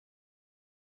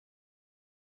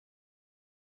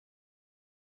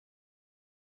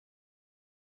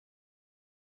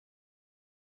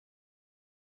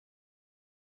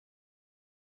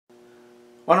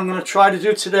What I'm going to try to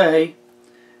do today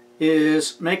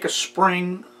is make a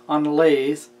spring on the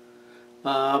lathe.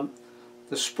 The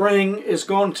spring is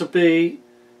going to be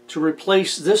to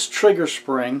replace this trigger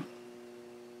spring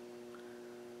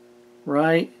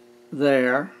right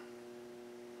there,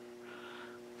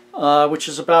 which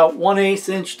is about 1/8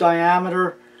 inch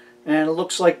diameter, and it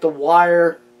looks like the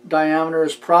wire diameter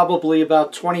is probably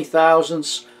about 20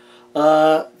 thousandths.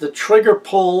 The trigger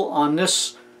pull on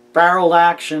this barrel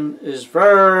action is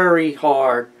very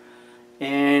hard,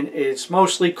 and it's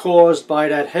mostly caused by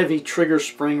that heavy trigger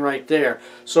spring right there.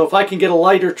 So if I can get a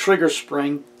lighter trigger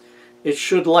spring, it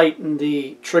should lighten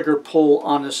the trigger pull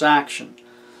on this action.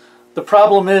 The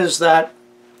problem is that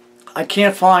I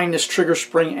can't find this trigger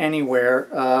spring anywhere.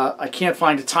 I can't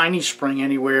find a tiny spring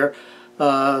anywhere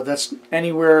that's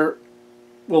anywhere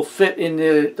will fit in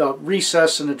the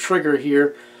recess in the trigger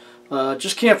here.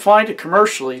 Just can't find it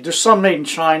commercially. There's some made in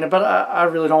China, but I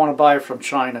really don't want to buy it from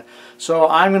China. So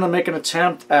I'm going to make an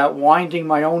attempt at winding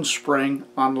my own spring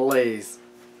on the lathe.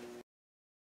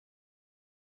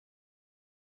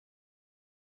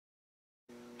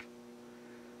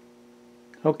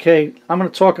 Okay, I'm going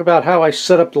to talk about how I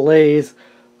set up the lathe.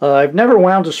 I've never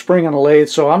wound a spring on a lathe,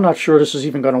 so I'm not sure this is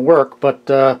even going to work, but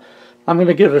I'm going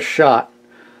to give it a shot.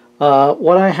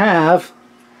 What I have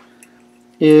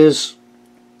is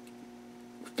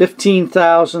 15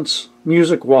 thousandths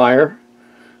music wire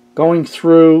going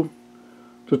through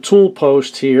the tool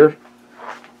post here,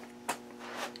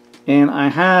 and I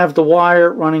have the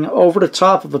wire running over the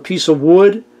top of a piece of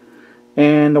wood,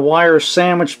 and the wire is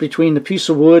sandwiched between the piece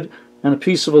of wood and a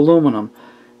piece of aluminum,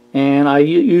 and I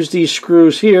use these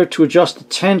screws here to adjust the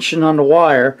tension on the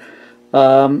wire.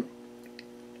 I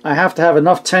have to have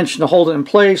enough tension to hold it in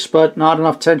place, but not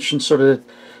enough tension so that it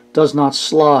does not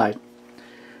slide.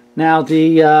 Now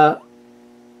the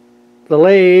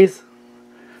lathe,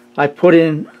 I put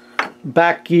in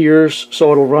back gears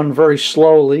so it'll run very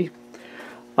slowly.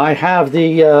 I have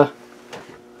the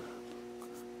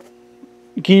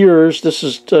gears. This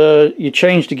is you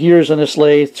change the gears on this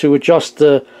lathe to adjust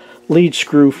the lead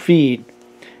screw feed,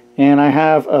 and I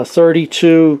have a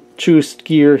 32 tooth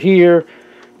gear here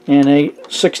and a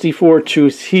 64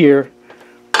 tooth here,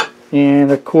 and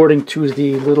according to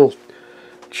the little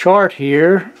chart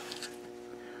here,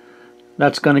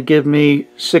 that's going to give me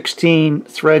 16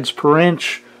 threads per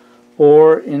inch,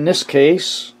 or in this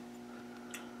case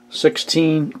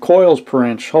 16 coils per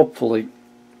inch, hopefully.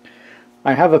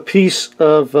 I have a piece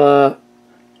of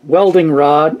welding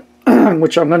rod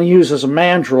which I'm going to use as a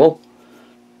mandrel.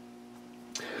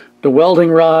 The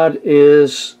welding rod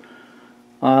is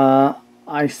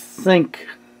I think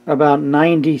about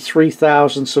 93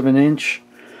 thousandths of an inch,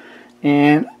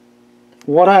 and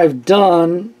what I've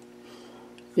done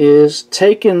is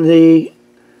taken the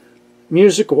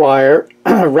music wire,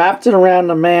 wrapped it around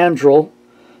the mandrel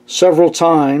several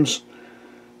times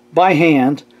by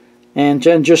hand, and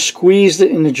then just squeezed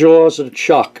it in the jaws of the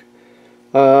chuck.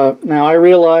 Now I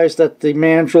realize that the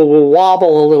mandrel will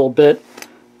wobble a little bit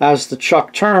as the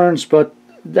chuck turns, but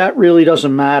that really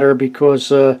doesn't matter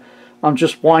because I'm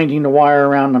just winding the wire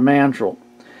around the mandrel.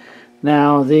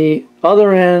 Now the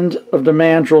other end of the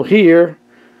mandrel here,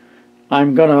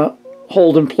 I'm going to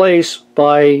hold in place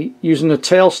by using the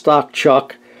tailstock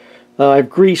chuck. I've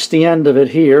greased the end of it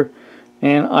here,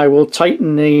 and I will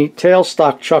tighten the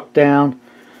tailstock chuck down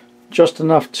just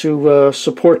enough to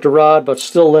support the rod but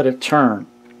still let it turn.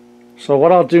 So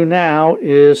what I'll do now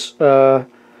is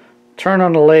turn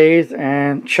on the lathe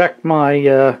and check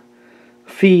my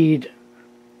feed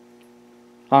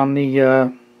on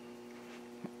the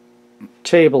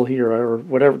table here, or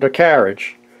whatever, the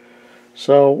carriage.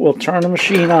 So we'll turn the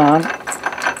machine on.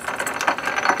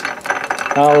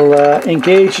 I'll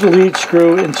engage the lead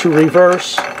screw into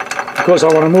reverse because I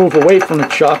want to move away from the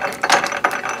chuck.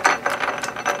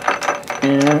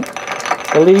 And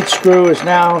the lead screw is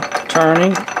now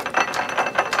turning.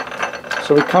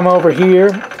 So we come over here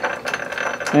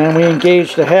and we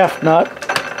engage the half nut.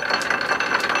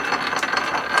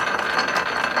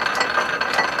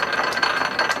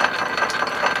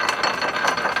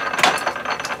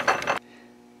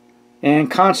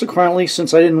 And consequently,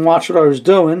 since I didn't watch what I was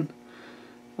doing,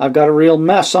 I've got a real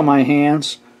mess on my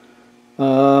hands.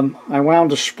 I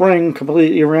wound a spring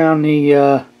completely around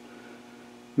the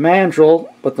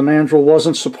mandrel, but the mandrel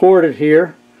wasn't supported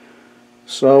here.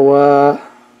 So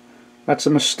that's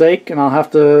a mistake, and I'll have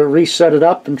to reset it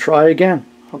up and try again.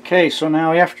 Okay, so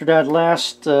now after that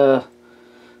last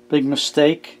big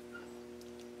mistake,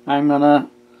 I'm going to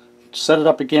set it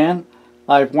up again.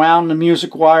 I've wound the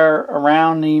music wire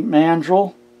around the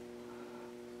mandrel,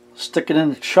 stick it in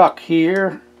the chuck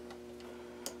here,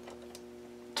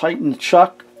 tighten the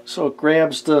chuck so it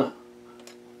grabs the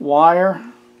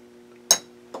wire.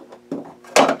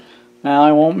 Now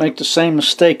I won't make the same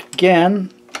mistake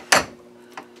again.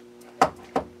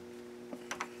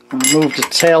 I'll move the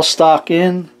tailstock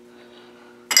in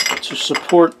to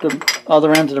support the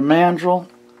other end of the mandrel,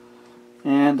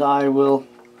 and I will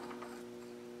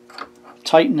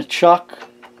tighten the chuck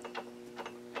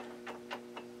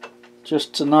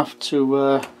just enough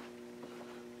to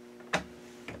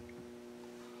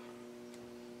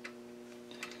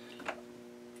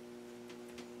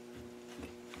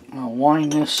I'll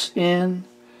wind this in,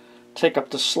 take up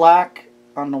the slack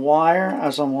on the wire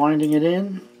as I'm winding it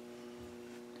in.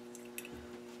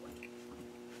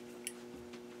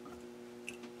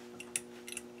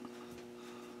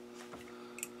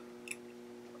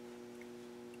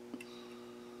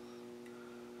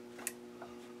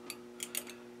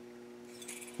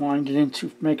 Wind it in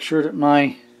to make sure that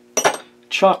my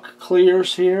chuck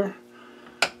clears here.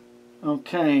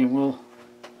 Okay, we'll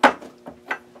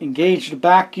engage the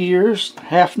back gears.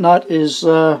 Half nut is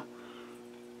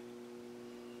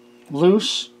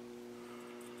loose.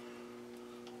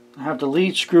 I have the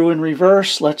lead screw in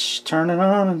reverse. Let's turn it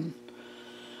on and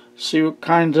see what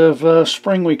kind of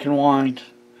spring we can wind.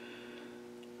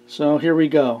 So here we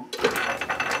go.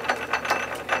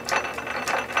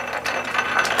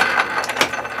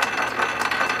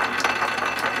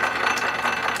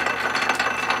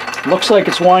 Looks like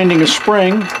it's winding a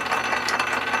spring.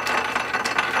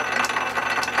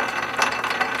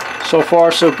 So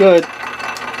far so good.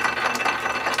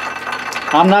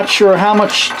 I'm not sure how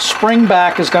much spring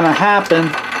back is going to happen,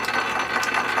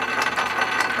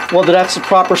 whether that's the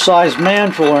proper size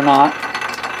mandrel or not.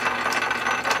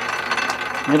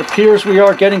 It appears we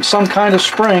are getting some kind of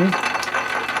spring.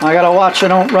 I gotta watch I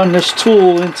don't run this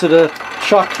tool into the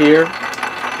chuck here.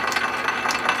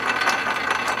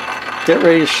 Get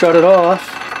ready to shut it off.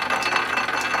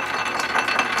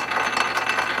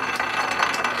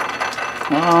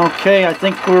 Okay, I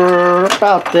think we're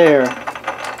about there.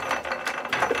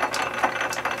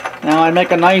 Now I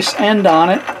make a nice end on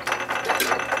it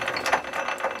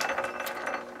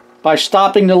by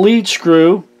stopping the lead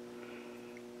screw.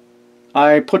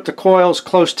 I put the coils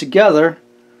close together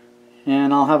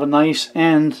and I'll have a nice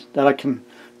end that I can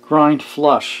grind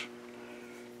flush.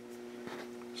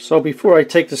 So before I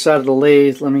take this out of the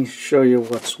lathe, let me show you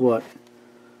what's what.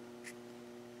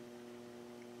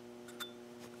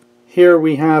 Here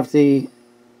we have these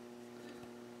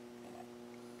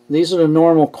are the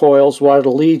normal coils while the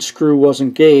lead screw was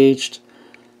engaged,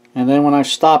 and then when I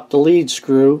stopped the lead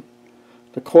screw,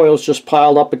 the coils just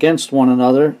piled up against one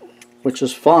another, which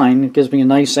is fine. It gives me a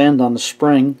nice end on the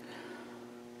spring.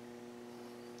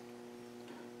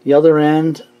 The other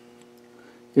end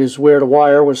is where the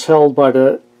wire was held by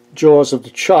the jaws of the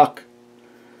chuck,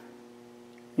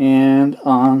 and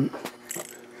on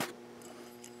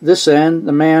this end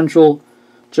the mandrel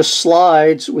just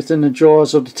slides within the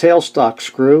jaws of the tailstock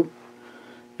screw,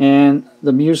 and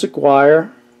the music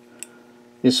wire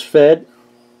is fed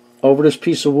over this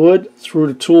piece of wood through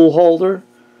the tool holder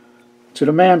to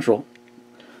the mandrel.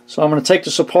 So I'm going to take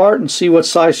this apart and see what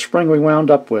size spring we wound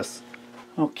up with.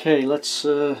 Okay, let's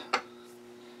see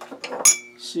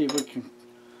if we can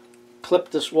clip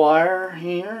this wire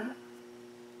here.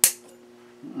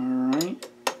 Alright.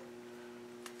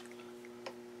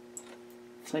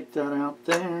 Take that out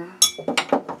there.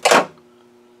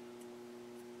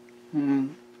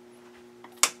 And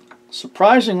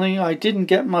surprisingly, I didn't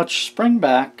get much spring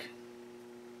back.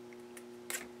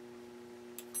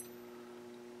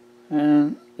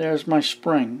 And there's my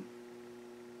spring.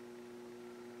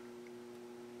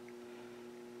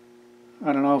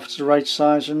 I don't know if it's the right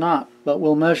size or not, but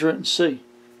we'll measure it and see.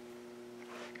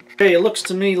 Okay, it looks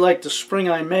to me like the spring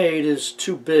I made is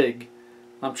too big.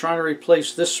 I'm trying to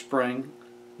replace this spring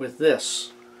with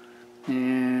this,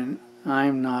 and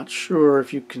I'm not sure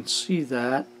if you can see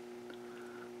that,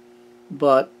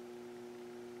 but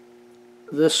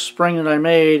this spring that I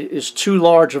made is too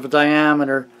large of a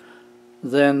diameter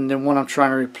than the one I'm trying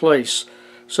to replace.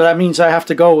 So that means I have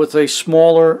to go with a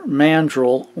smaller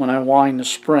mandrel when I wind the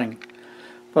spring.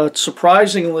 But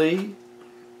surprisingly,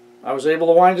 I was able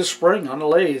to wind a spring on the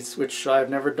lathe, which I've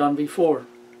never done before.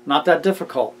 Not that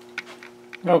difficult.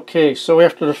 Okay, so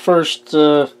after the first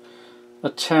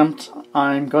attempt,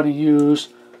 I'm going to use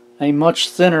a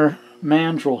much thinner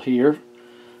mandrel here.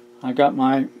 I got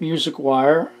my music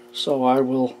wire, so I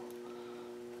will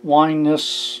wind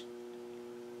this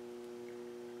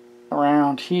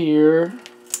around here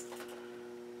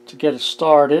to get it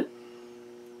started.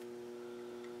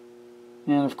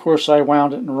 And of course I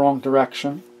wound it in the wrong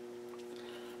direction.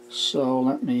 So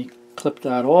let me Clip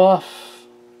that off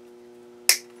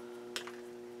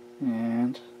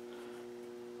and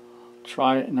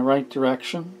try it in the right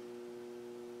direction.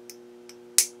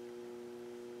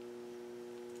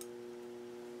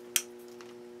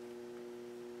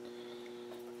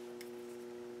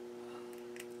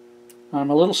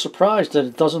 I'm a little surprised that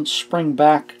it doesn't spring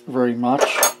back very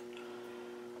much.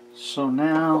 So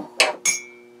now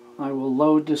I will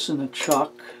load this in the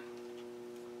chuck.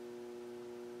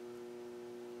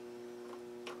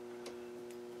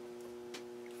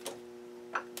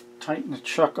 Tighten the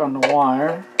chuck on the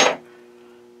wire.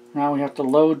 Now we have to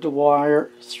load the wire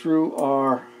through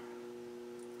our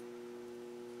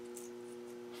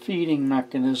feeding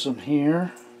mechanism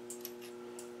here.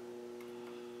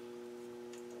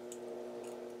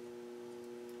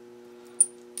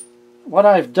 What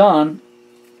I've done,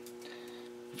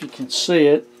 if you can see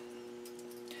it,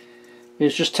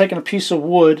 is just taken a piece of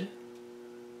wood,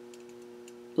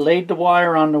 laid the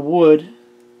wire on the wood,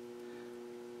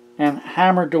 and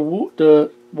hammered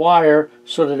the wire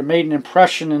so that it made an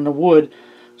impression in the wood,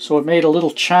 so it made a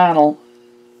little channel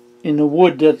in the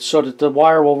wood so that the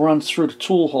wire will run through the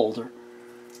tool holder.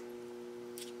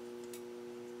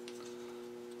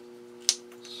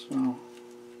 So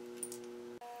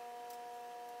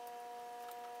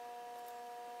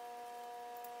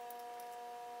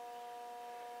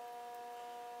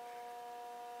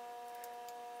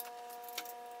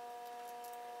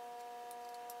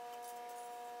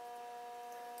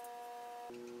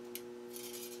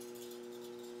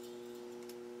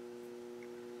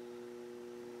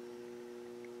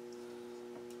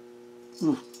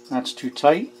ooh, that's too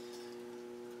tight.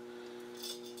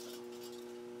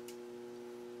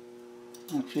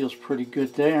 That feels pretty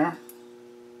good there.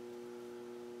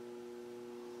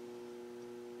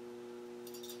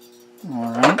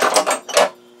 Alright.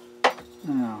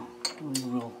 Now we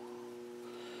will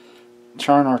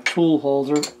turn our tool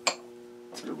holder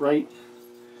to the right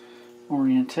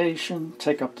orientation.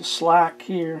 Take up the slack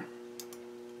here.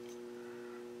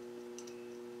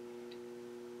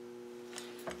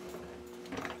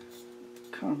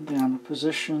 Come down to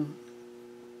position.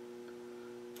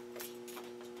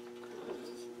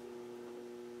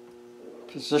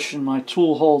 Position my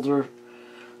tool holder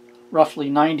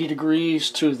roughly 90 degrees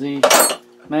to the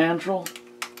mandrel.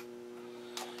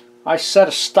 I set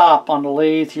a stop on the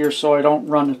lathe here so I don't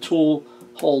run the tool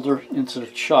holder into the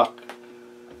chuck.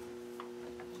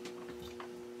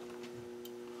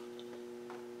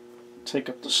 Take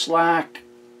up the slack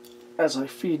as I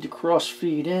feed the cross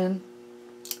feed in.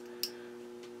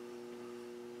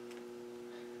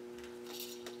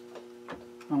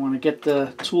 I want to get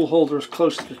the tool holder as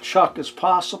close to the chuck as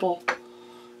possible.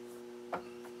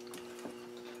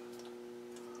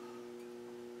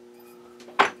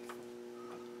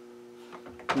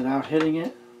 Without hitting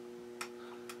it.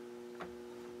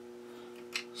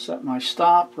 Set my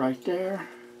stop right there.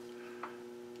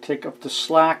 Take up the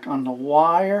slack on the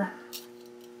wire.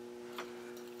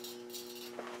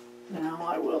 Now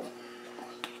I will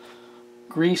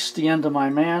grease the end of my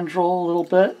mandrel a little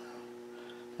bit.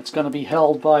 It's going to be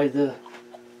held by the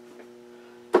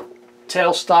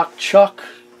tailstock chuck.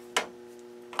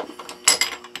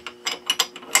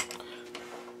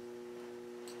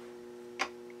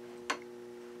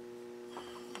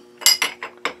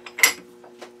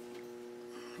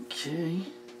 Okay.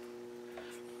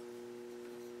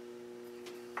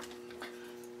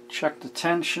 Check the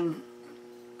tension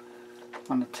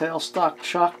on the tailstock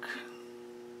chuck.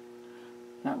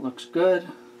 That looks good.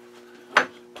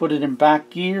 Put it in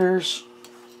back gears.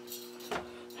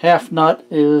 Half nut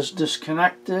is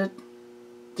disconnected,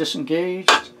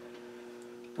 disengaged.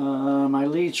 My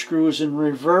lead screw is in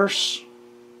reverse.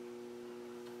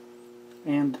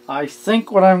 And I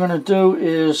think what I'm going to do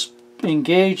is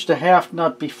engage the half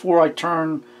nut before I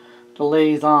turn the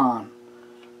lathe on.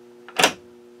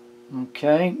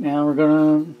 Okay, now we're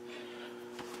going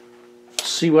to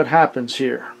see what happens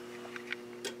here.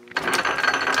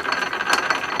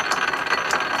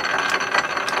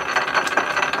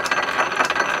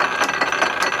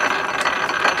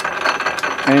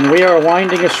 And we are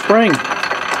winding a spring,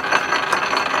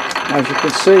 as you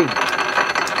can see.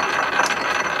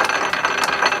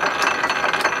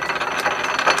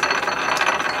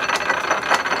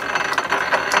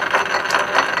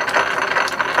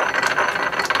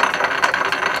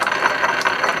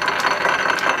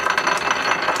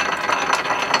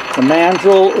 The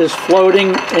mandrel is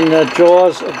floating in the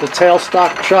jaws of the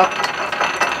tailstock chuck.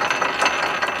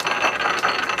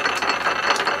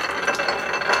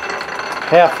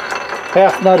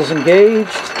 Half nut is engaged.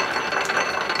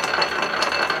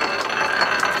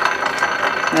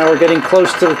 Now we're getting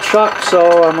close to the chuck,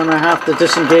 so I'm going to have to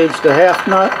disengage the half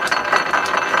nut.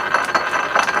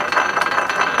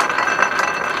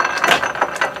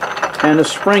 And the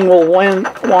spring will wind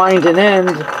and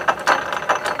end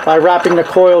by wrapping the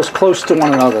coils close to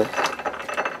one another.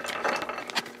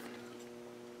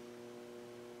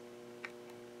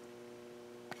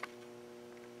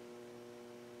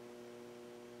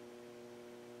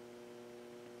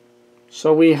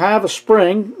 So we have a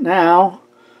spring. Now,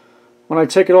 when I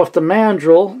take it off the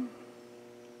mandrel,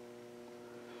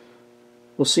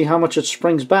 we'll see how much it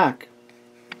springs back.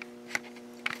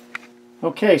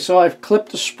 Okay, so I've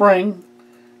clipped the spring,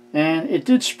 and it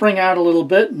did spring out a little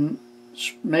bit and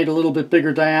made a little bit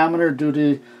bigger diameter due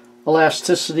to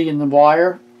elasticity in the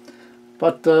wire,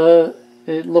 but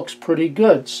it looks pretty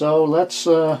good. So let's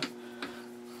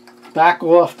back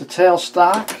off the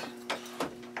tailstock,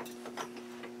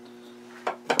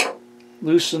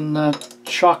 loosen the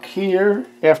chuck here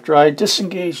after I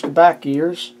disengage the back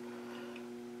gears.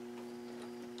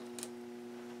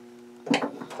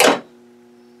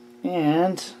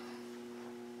 And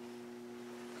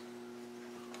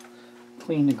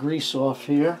clean the grease off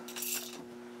here.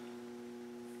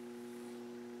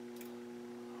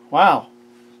 Wow.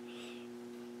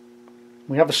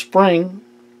 We have a spring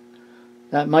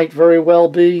that might very well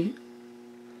be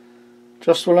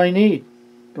just what I need,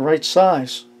 the right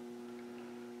size.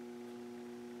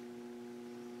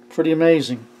 Pretty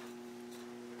amazing.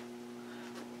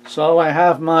 So I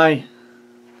have my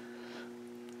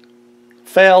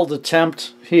failed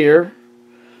attempt here.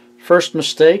 First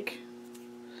mistake,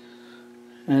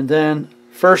 and then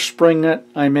first spring that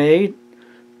I made,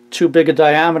 too big a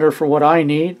diameter for what I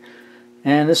need,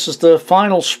 and this is the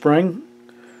final spring.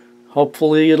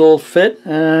 Hopefully it'll fit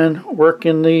and work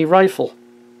in the rifle.